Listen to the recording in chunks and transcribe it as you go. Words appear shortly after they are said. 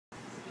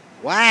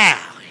Wow,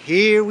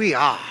 here we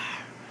are,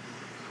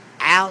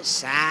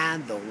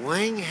 outside the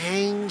Wang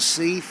Hang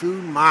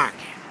Seafood Market,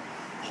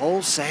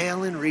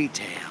 wholesale and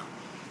retail,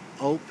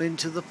 open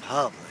to the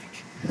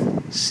public,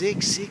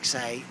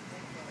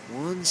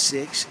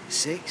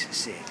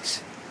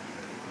 668-1666.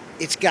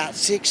 It's got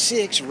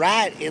 66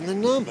 right in the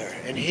number,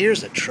 and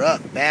here's a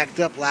truck backed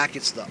up like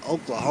it's the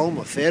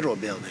Oklahoma Federal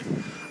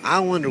Building.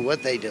 I wonder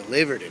what they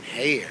delivered in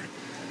here.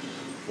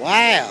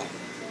 Wow.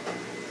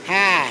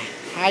 Hi,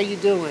 how you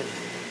doing?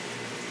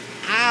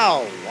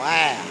 Oh,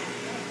 wow.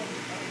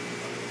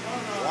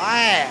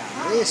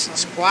 Wow, this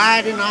is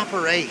quite an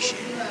operation.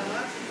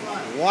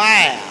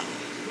 Wow.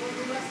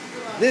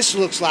 This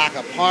looks like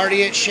a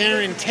party at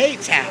Sharon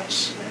Tate's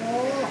house.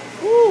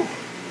 Woo.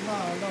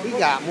 We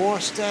got more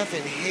stuff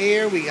in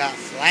here. We got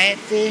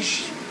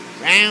flatfish,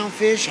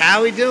 roundfish.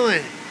 How we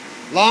doing?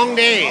 Long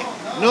day.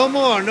 No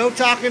more. No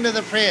talking to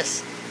the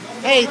press.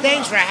 Hey,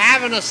 thanks for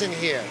having us in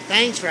here.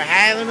 Thanks for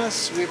having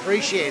us. We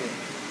appreciate it.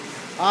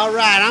 All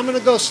right, I'm going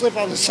to go slip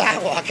on the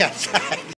sidewalk outside.